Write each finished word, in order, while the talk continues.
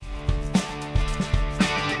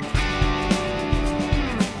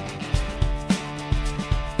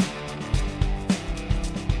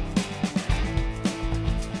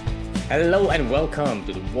Hello and welcome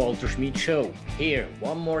to the Walter Schmid Show. Here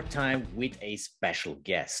one more time with a special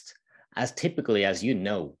guest. As typically, as you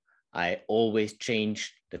know, I always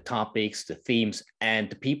change the topics, the themes, and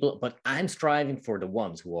the people, but I'm striving for the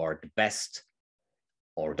ones who are the best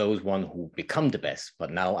or those one who become the best.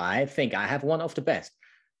 But now I think I have one of the best.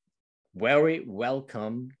 Very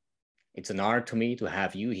welcome. It's an honor to me to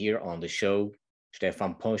have you here on the show,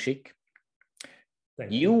 Stefan Poschig.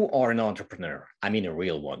 You are an entrepreneur. I mean, a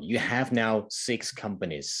real one. You have now 6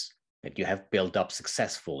 companies that you have built up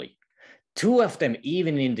successfully. 2 of them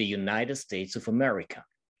even in the United States of America,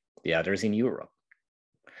 the others in Europe.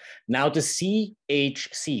 Now, the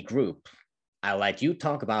CHC Group, I'll let you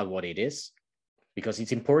talk about what it is, because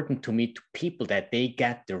it's important to me to people that they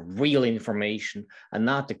get the real information and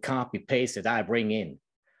not the copy paste that I bring in.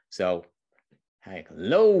 So,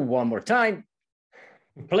 hello one more time.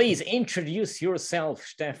 Please introduce yourself,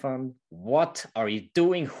 Stefan. What are you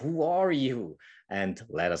doing? Who are you? And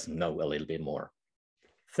let us know a little bit more.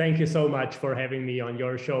 Thank you so much for having me on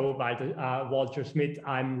your show, Walter Schmid.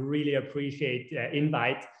 I'm really appreciate the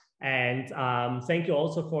invite. And thank you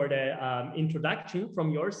also for the introduction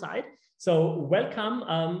from your side. So welcome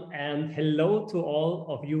and hello to all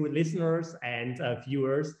of you listeners and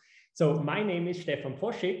viewers. So my name is Stefan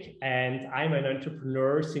Poschig, and I'm an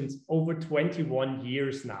entrepreneur since over 21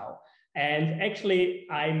 years now. And actually,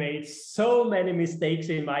 I made so many mistakes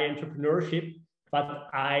in my entrepreneurship, but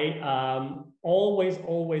I always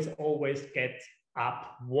get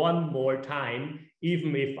up one more time,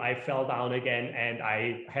 even if I fell down again and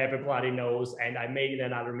I have a bloody nose and I made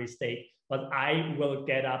another mistake, but I will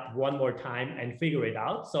get up one more time and figure it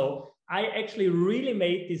out. So I actually really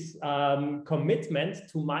made this commitment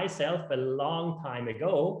to myself a long time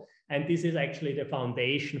ago. And this is actually the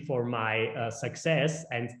foundation for my success.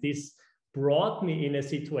 And this brought me in a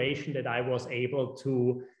situation that I was able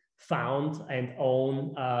to found and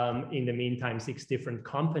own, in the meantime, 6 different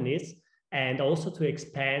companies, and also to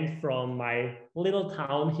expand from my little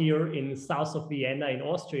town here in south of Vienna in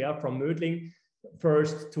Austria, from Mödling,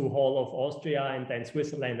 first to whole of Austria and then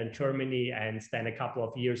Switzerland and Germany, and then a couple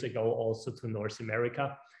of years ago also to North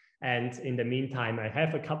America. And in the meantime, I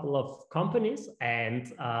have a couple of companies and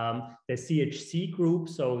the CHC Group.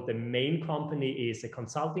 So the main company is a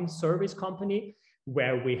consulting service company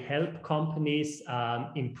where we help companies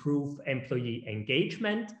improve employee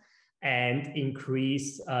engagement and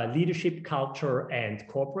increase leadership culture and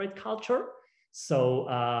corporate culture. So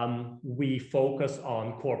we focus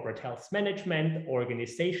on corporate health management,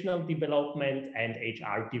 organizational development, and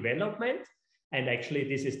HR development. And actually,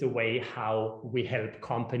 this is the way how we help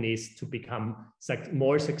companies to become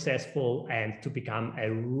more successful and to become a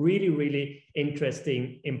really, really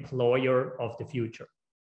interesting employer of the future.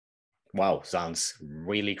 Wow, sounds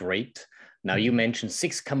really great. Now, you mentioned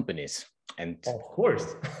 6 companies. And of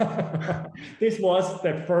course, this was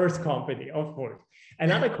the first company, of course.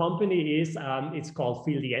 Another company is, it's called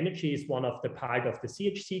Feel the Energy, is one of the part of the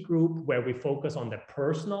CHC Group where we focus on the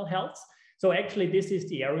personal health. So actually, this is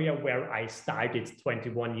the area where I started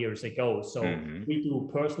 21 years ago. So we do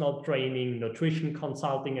personal training, nutrition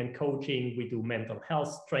consulting and coaching. We do mental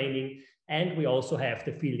health training. And we also have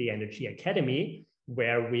the Feel the Energy Academy,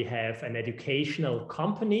 where we have an educational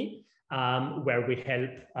company where we help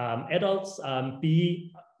adults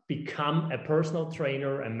become a personal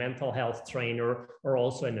trainer, a mental health trainer, or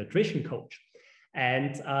also a nutrition coach.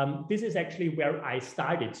 And this is actually where I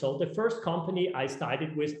started. So the first company I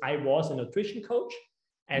started with, I was a nutrition coach.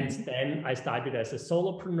 And then I started as a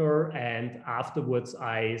solopreneur. And afterwards,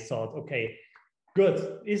 I thought, okay,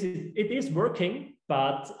 good, it is working,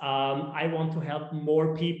 but I want to help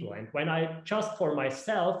more people. And when I just for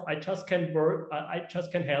myself, I just can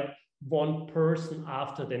help one person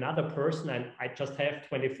after another person, and I just have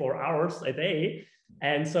 24 hours a day.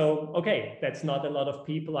 And so, okay, that's not a lot of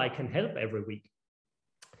people I can help every week.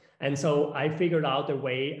 And so I figured out a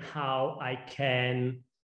way how I can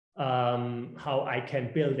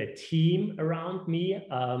build a team around me.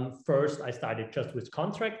 First, I started just with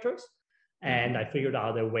contractors, and I figured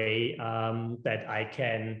out a way that I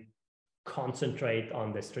can concentrate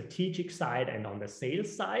on the strategic side and on the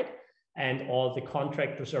sales side. And all the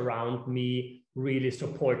contractors around me really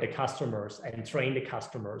support the customers and train the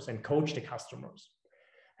customers and coach the customers.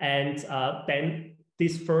 And then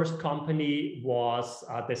this first company was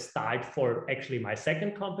the start for actually my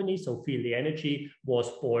second company. So Feel the Energy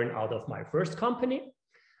was born out of my first company.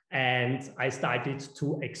 And I started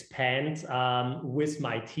to expand with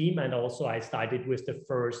my team. And also I started with the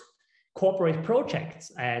first corporate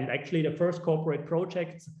projects. And actually the first corporate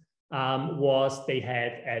project was they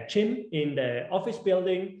had a gym in the office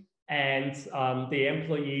building, and the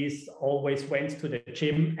employees always went to the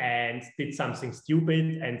gym and did something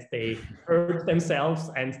stupid, and they hurt themselves,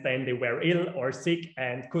 and then they were ill or sick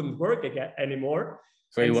and couldn't work again anymore.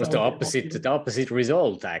 So it was the opposite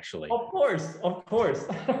result, actually. Of course, of course.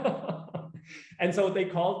 And so they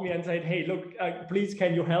called me and said, hey, look, please,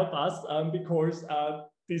 can you help us? Because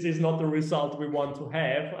this is not the result we want to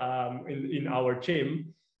have in our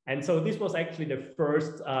gym. And so this was actually the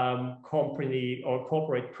first company or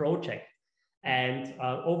corporate project. And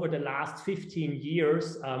over the last 15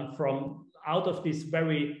 years, from out of this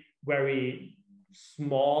very, very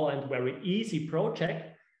small and very easy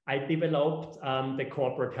project, I developed the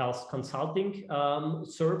corporate health consulting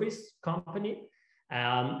service company.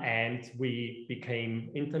 And we became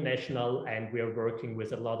international, and we are working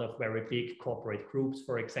with a lot of very big corporate groups,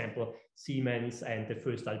 for example, Siemens and the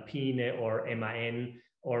voestalpine or MAN,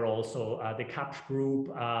 or also the Kapsch Group.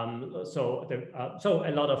 So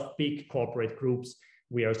a lot of big corporate groups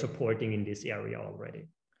we are supporting in this area already.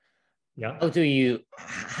 Yeah.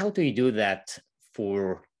 How do you do that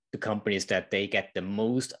for the companies that they get the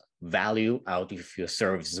most value out of your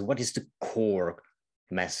services? What is the core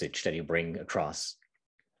message that you bring across?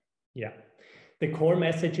 Yeah, the core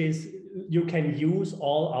message is you can use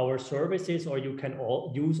all our services, or you can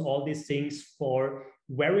use all these things for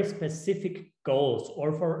very specific goals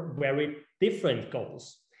or for very different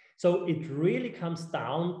goals. So it really comes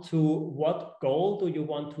down to what goal do you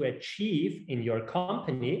want to achieve in your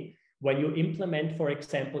company when you implement, for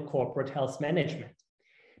example, corporate health management.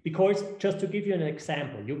 Because just to give you an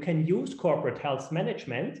example, you can use corporate health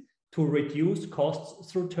management to reduce costs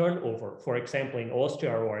through turnover, for example, in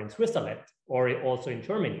Austria or in Switzerland, or also in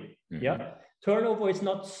Germany. Mm-hmm. Yeah, turnover is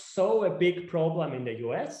not so a big problem in the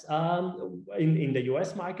US, in the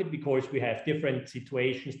US market, because we have different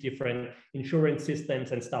situations, different insurance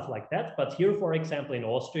systems and stuff like that. But here, for example, in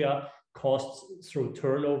Austria, costs through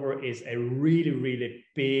turnover is a really, really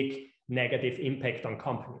big negative impact on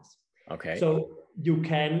companies. Okay. So you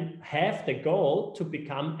can have the goal to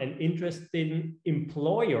become an interesting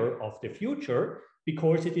employer of the future,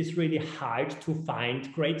 because it is really hard to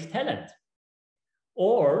find great talent.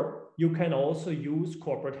 Or you can also use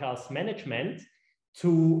corporate health management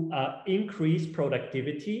to increase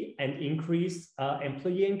productivity and increase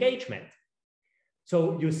employee engagement.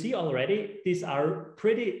 So you see already, these are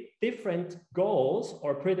pretty different goals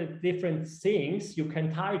or pretty different things you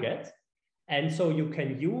can target. And so you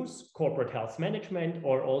can use corporate health management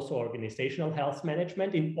or also organizational health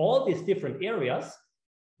management in all these different areas.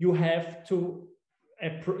 You have to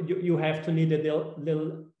need a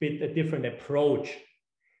little bit a different approach.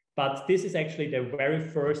 But this is actually the very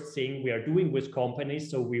first thing we are doing with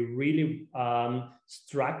companies. So we really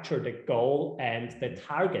structure the goal and the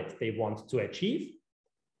target they want to achieve.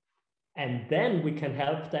 And then we can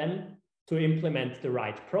help them to implement the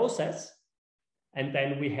right process. And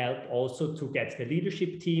then we help also to get the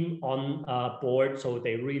leadership team on board, so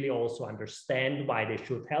they really also understand why they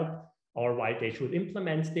should help or why they should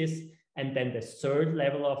implement this. And then the third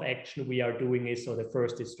level of action we are doing is, so the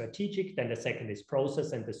first is strategic, then the second is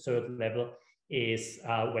process, and the third level is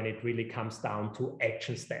when it really comes down to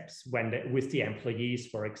action steps, with the employees,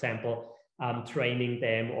 for example, training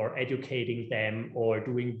them or educating them or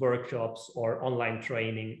doing workshops or online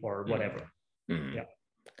training or whatever. Mm-hmm. Yeah.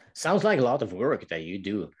 Sounds like a lot of work that you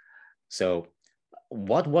do. So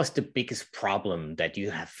what was the biggest problem that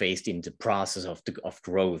you have faced in the process of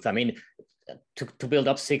growth? I mean, to build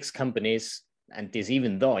up 6 companies, and this,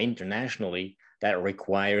 even though internationally, that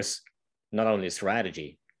requires not only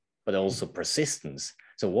strategy, but also persistence.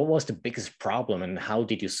 So what was the biggest problem, and how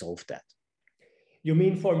did you solve that? You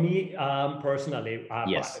mean for me personally,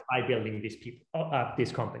 yes. by building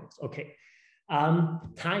these companies? Okay.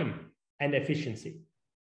 Time and efficiency.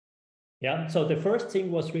 Yeah, so the first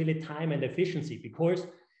thing was really time and efficiency, because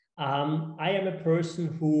I am a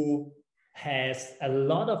person who has a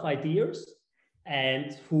lot of ideas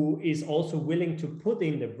and who is also willing to put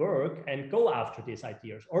in the work and go after these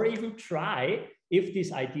ideas, or even try if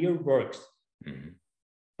this idea works. Mm-hmm.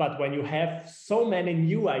 But when you have so many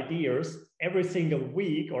new ideas every single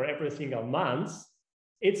week or every single month,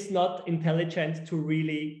 it's not intelligent to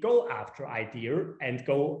really go after idea and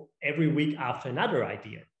go every week after another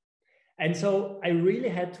idea. And so I really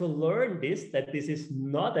had to learn that this is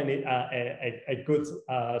not a good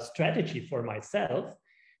strategy for myself,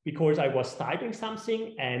 because I was starting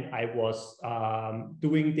something and I was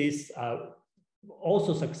doing this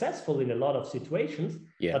also successful in a lot of situations,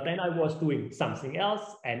 but then I was doing something else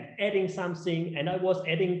and adding something, and I was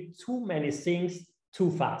adding too many things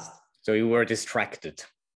too fast. So you were distracted.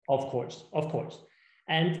 Of course.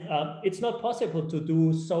 And it's not possible to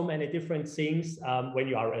do so many different things when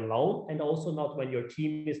you are alone, and also not when your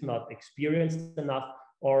team is not experienced enough,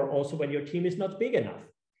 or also when your team is not big enough.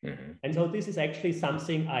 Mm-hmm. And so this is actually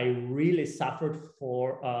something I really suffered for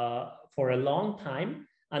a long time,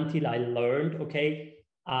 until I learned, okay,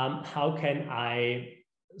 how can I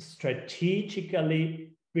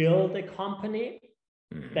strategically build a company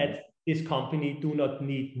mm-hmm. that this company do not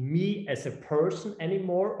need me as a person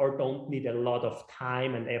anymore, or don't need a lot of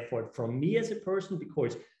time and effort from me as a person,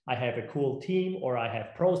 because I have a cool team, or I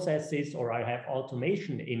have processes, or I have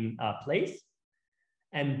automation in place.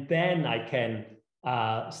 And then I can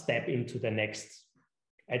step into the next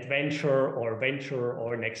adventure or venture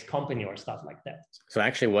or next company or stuff like that. So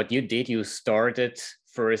actually what you did, you started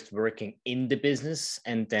first working in the business,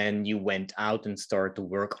 and then you went out and started to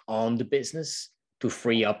work on the business to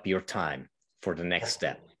free up your time for the next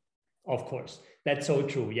step. Of course, that's so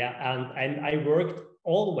true. Yeah, and I worked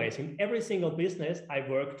always in every single business. I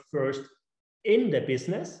worked first in the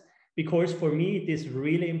business, because for me it is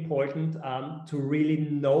really important to really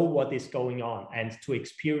know what is going on and to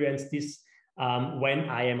experience this when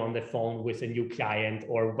I am on the phone with a new client,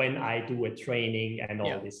 or when I do a training and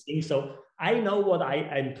all these things. So I know what I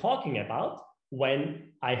am talking about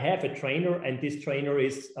when I have a trainer, and this trainer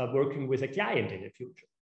is working with a client in the future.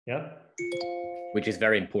 Yeah. Which is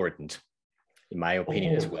very important, in my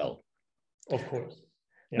opinion, as well. Of course.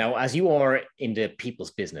 Yeah. Now, as you are in the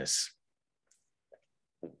people's business,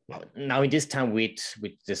 now in this time with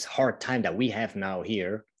this hard time that we have now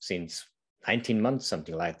here since 19 months,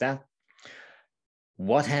 something like that,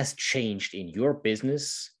 what has changed in your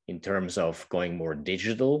business in terms of going more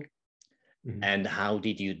digital, mm-hmm. and how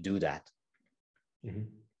did you do that? Mm-hmm.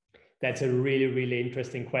 That's a really, really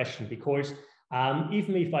interesting question, because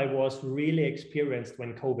even if I was really experienced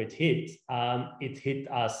when COVID hit, it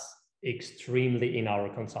hit us extremely in our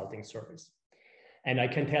consulting service. And I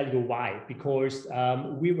can tell you why, because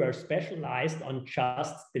we were specialized on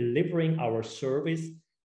just delivering our service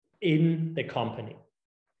in the company.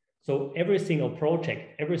 So every single project,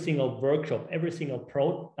 every single workshop, every single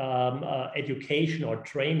education or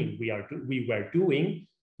training we were doing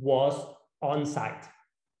was on site.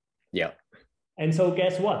 Yeah. And so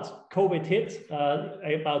guess what? COVID hit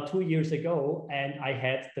about 2 years ago, and I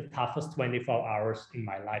had the toughest 24 hours in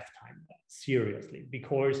my lifetime, seriously,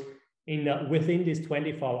 because within these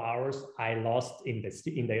 24 hours, I lost in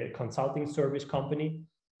the consulting service company,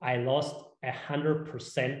 I lost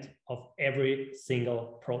 100% of every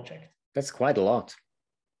single project. That's quite a lot.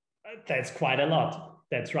 That's quite a lot.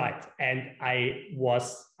 That's right. And I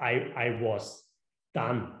was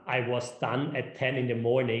done. I was done at 10 in the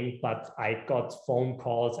morning, but I got phone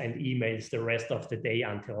calls and emails the rest of the day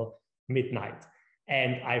until midnight.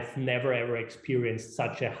 And I've never ever experienced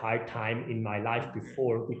such a hard time in my life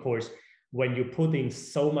before, because when you put in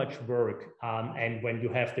so much work and when you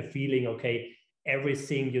have the feeling, okay,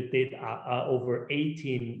 everything you did over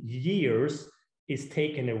 18 years is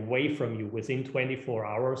taken away from you within 24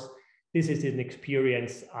 hours, this is an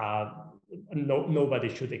experience nobody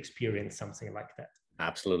should experience something like that.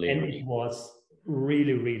 Absolutely. And it was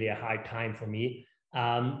really, really a hard time for me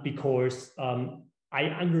because I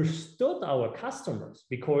understood our customers,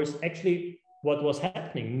 because actually what was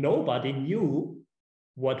happening, nobody knew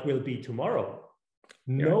what will be tomorrow.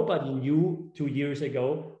 Yeah. Nobody knew 2 years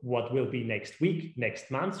ago what will be next week, next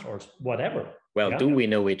month, or whatever. Well, do we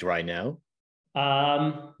know it right now?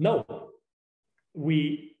 No,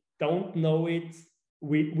 we don't know it.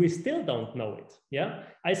 We still don't know it. Yeah,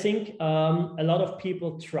 I think a lot of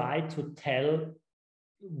people try to tell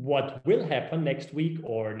what will happen next week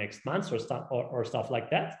or next month or stuff like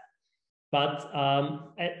that. But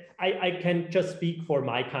I can just speak for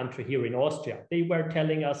my country here in Austria. They were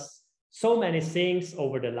telling us so many things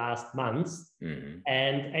over the last months,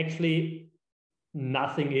 and actually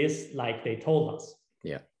nothing is like they told us.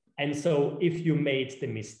 Yeah. And so if you made the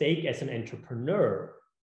mistake as an entrepreneur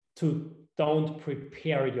to don't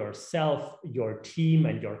prepare yourself, your team,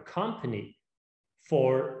 and your company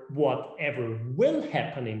for whatever will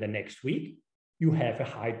happen in the next week, you have a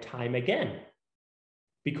hard time again.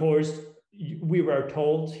 Because we were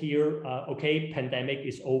told here, okay, pandemic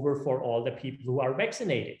is over for all the people who are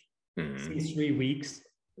vaccinated. Since 3 weeks,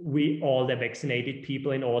 all the vaccinated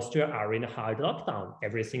people in Austria are in a hard lockdown.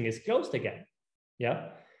 Everything is closed again.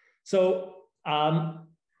 Yeah. So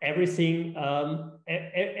everything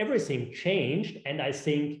changed, and I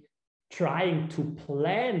think trying to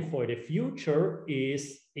plan for the future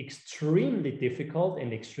is extremely difficult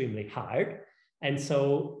and extremely hard. And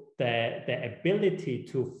so the ability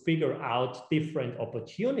to figure out different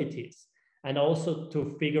opportunities, and also to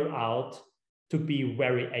figure out to be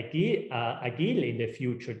very agile in the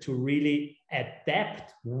future, to really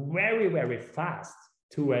adapt very, very fast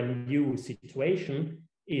to a new situation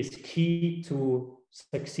is key to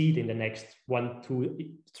succeed in the next 1, 2,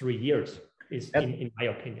 3 years, in my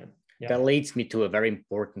opinion. Yeah. That leads me to a very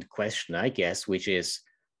important question, I guess, which is,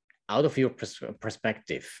 out of your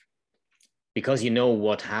perspective, because you know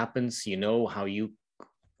what happens, you know how you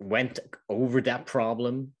went over that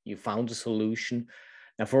problem, you found a solution.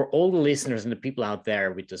 Now, for all the listeners and the people out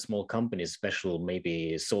there with the small companies, especially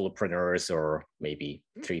maybe solopreneurs or maybe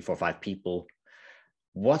 3, 4, 5 people,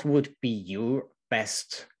 what would be your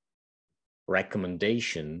best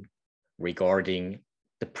recommendation regarding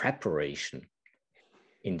the preparation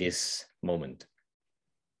in this moment?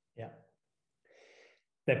 Yeah.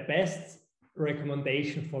 The best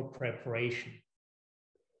recommendation for preparation.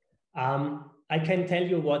 I can tell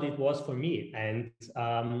you what it was for me. And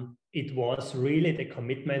it was really the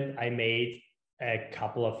commitment I made a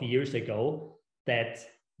couple of years ago that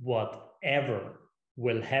whatever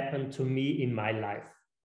will happen to me in my life,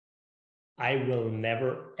 I will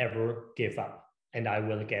never, ever give up. And I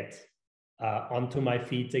will get onto my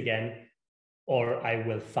feet again, or I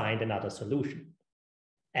will find another solution.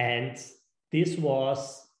 And this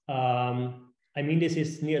was, this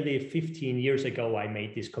is nearly 15 years ago I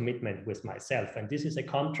made this commitment with myself. And this is a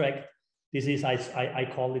contract. This is, I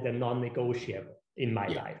call it a non-negotiable in my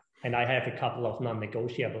life. And I have a couple of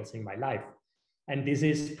non-negotiables in my life. And this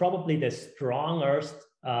is probably the strongest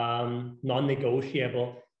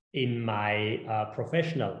non-negotiable in my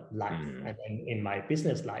professional life and in my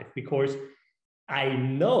business life, because I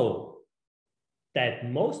know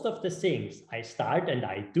that most of the things I start and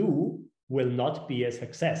I do will not be a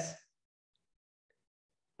success.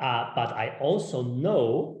 But I also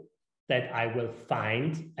know that I will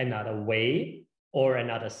find another way or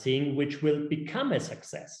another thing which will become a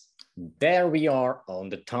success. There we are on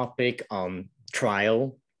the topic on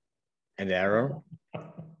trial and error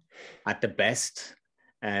at the best,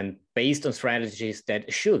 and based on strategies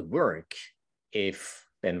that should work if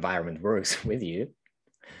the environment works with you.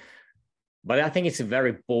 But I think it's a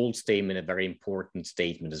very bold statement, a very important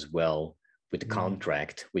statement as well, with the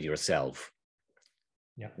contract with yourself.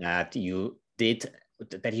 Yeah. That you did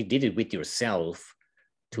it with yourself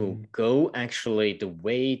to go actually the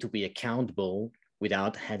way to be accountable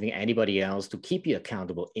without having anybody else to keep you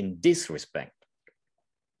accountable in this respect.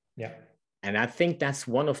 Yeah. And I think that's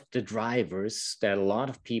one of the drivers that a lot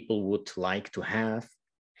of people would like to have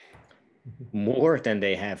more than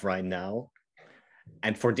they have right now.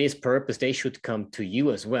 And for this purpose, they should come to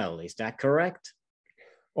you as well. Is that correct?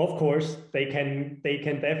 Of course, they can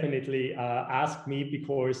definitely ask me,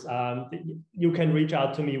 because you can reach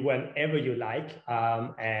out to me whenever you like.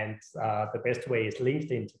 And the best way is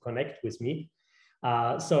LinkedIn to connect with me.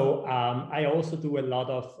 So I also do a lot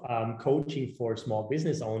of coaching for small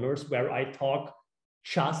business owners, where I talk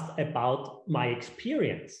just about my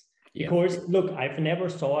experience. Yeah. Because look, I've never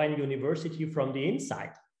saw a university from the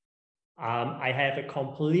inside. I have a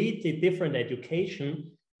completely different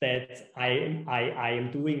education that I am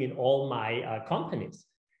doing in all my companies.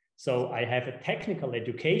 So I have a technical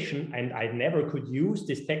education, and I never could use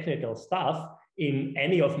this technical stuff in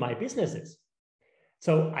any of my businesses.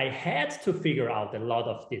 So I had to figure out a lot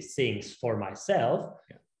of these things for myself.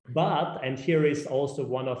 Yeah. But, and here is also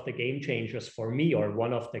one of the game changers for me, or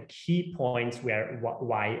one of the key points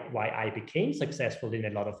why I became successful in a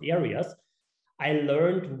lot of areas, I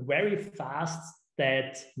learned very fast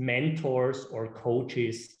that mentors or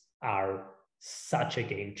coaches are such a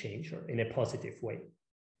game changer in a positive way.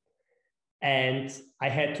 And I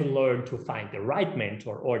had to learn to find the right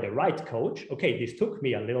mentor or the right coach. Okay, this took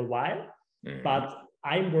me a little while, but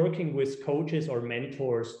I'm working with coaches or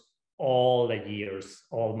mentors all the years,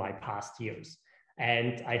 all my past years.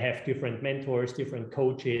 And I have different mentors, different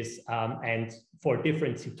coaches, and for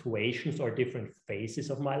different situations or different phases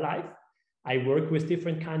of my life, I work with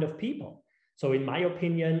different kind of people. So in my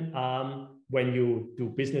opinion, when you do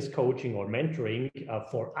business coaching or mentoring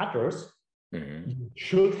for others, you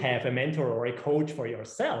should have a mentor or a coach for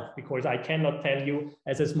yourself, because I cannot tell you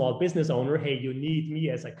as a small business owner, hey, you need me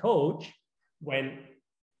as a coach, when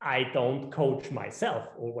I don't coach myself,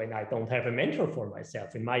 or when I don't have a mentor for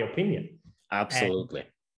myself, in my opinion. Absolutely.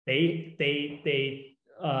 And they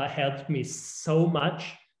helped me so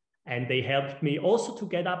much. And they helped me also to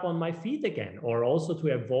get up on my feet again, or also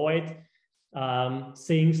to avoid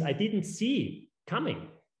things I didn't see coming.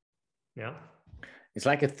 Yeah. It's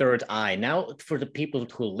like a third eye. Now, for the people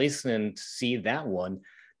who listen and see that one,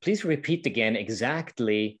 please repeat again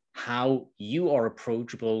exactly how you are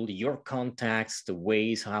approachable, your contacts, the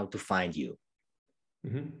ways how to find you.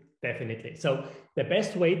 Definitely. So the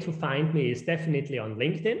best way to find me is definitely on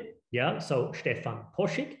LinkedIn. Yeah. So Stefan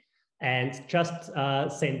Poschig, and just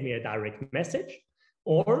send me a direct message.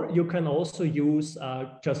 Or you can also use,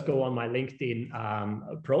 just go on my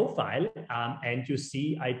LinkedIn profile, and you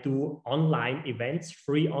see I do online events,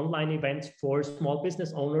 free online events for small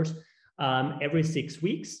business owners every 6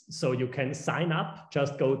 weeks. So you can sign up,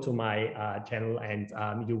 just go to my channel, and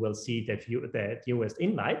you will see the newest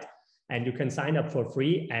invite, and you can sign up for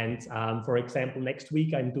free. And for example, next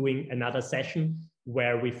week, I'm doing another session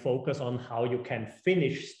where we focus on how you can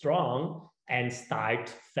finish strong and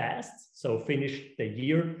start fast. So finish the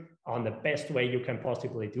year on the best way you can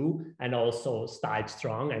possibly do, and also start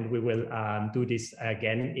strong. And we will do this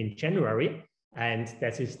again in January. And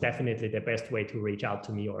that is definitely the best way to reach out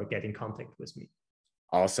to me or get in contact with me.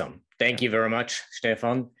 Awesome. Thank you very much,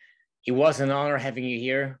 Stefan. It was an honor having you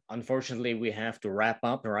here. Unfortunately, we have to wrap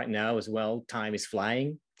up right now as well. Time is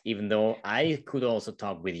flying, even though I could also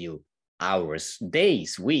talk with you hours,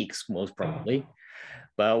 days, weeks, most probably.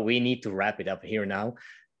 But we need to wrap it up here now.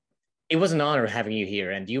 It was an honor having you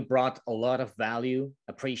here, and you brought a lot of value.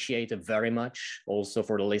 Appreciate it very much, also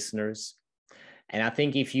for the listeners. And I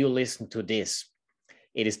think if you listen to this,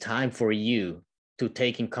 it is time for you to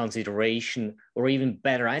take in consideration, or even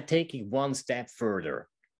better, I take it one step further.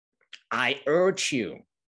 I urge you,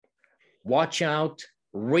 watch out,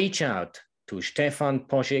 reach out to Stefan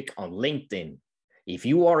Poschig on LinkedIn. If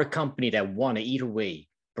you are a company that want to either way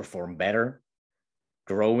perform better,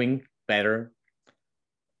 growing better,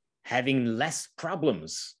 having less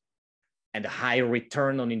problems, and a higher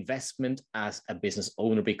return on investment as a business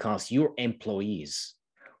owner, because your employees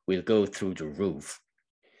will go through the roof.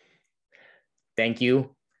 Thank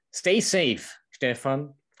you. Stay safe,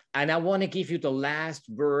 Stefan. And I want to give you the last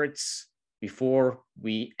words before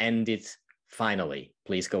we end it finally.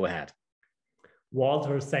 Please go ahead.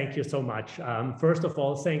 Walter, thank you so much. First of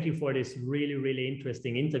all, thank you for this really, really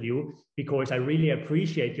interesting interview, because I really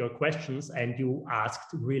appreciate your questions, and you asked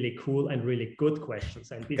really cool and really good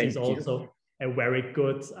questions. And this is also a very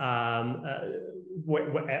good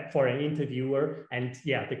for an interviewer. And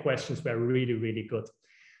yeah, the questions were really, really good.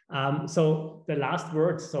 So the last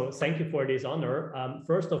words, so thank you for this honor.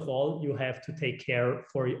 First of all, you have to take care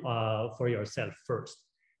for yourself first.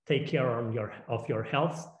 Take care of your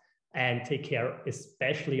health, and take care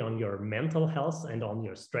especially on your mental health and on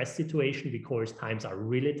your stress situation, because times are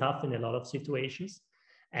really tough in a lot of situations.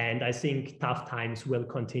 And I think tough times will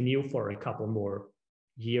continue for a couple more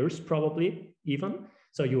years, probably even.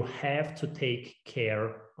 So you have to take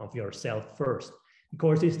care of yourself first,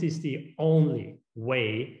 because this is the only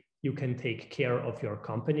way you can take care of your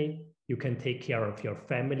company, you can take care of your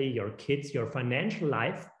family, your kids, your financial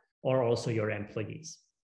life, or also your employees.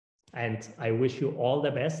 And I wish you all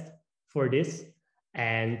the best for this.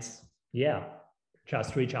 And yeah,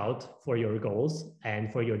 just reach out for your goals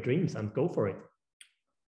and for your dreams and go for it.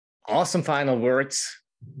 Awesome final words.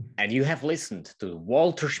 And you have listened to the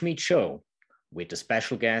Walter Schmid Show with the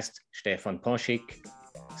special guest, Stefan Poschig.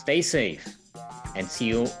 Stay safe and see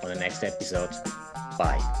you on the next episode.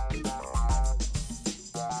 Bye.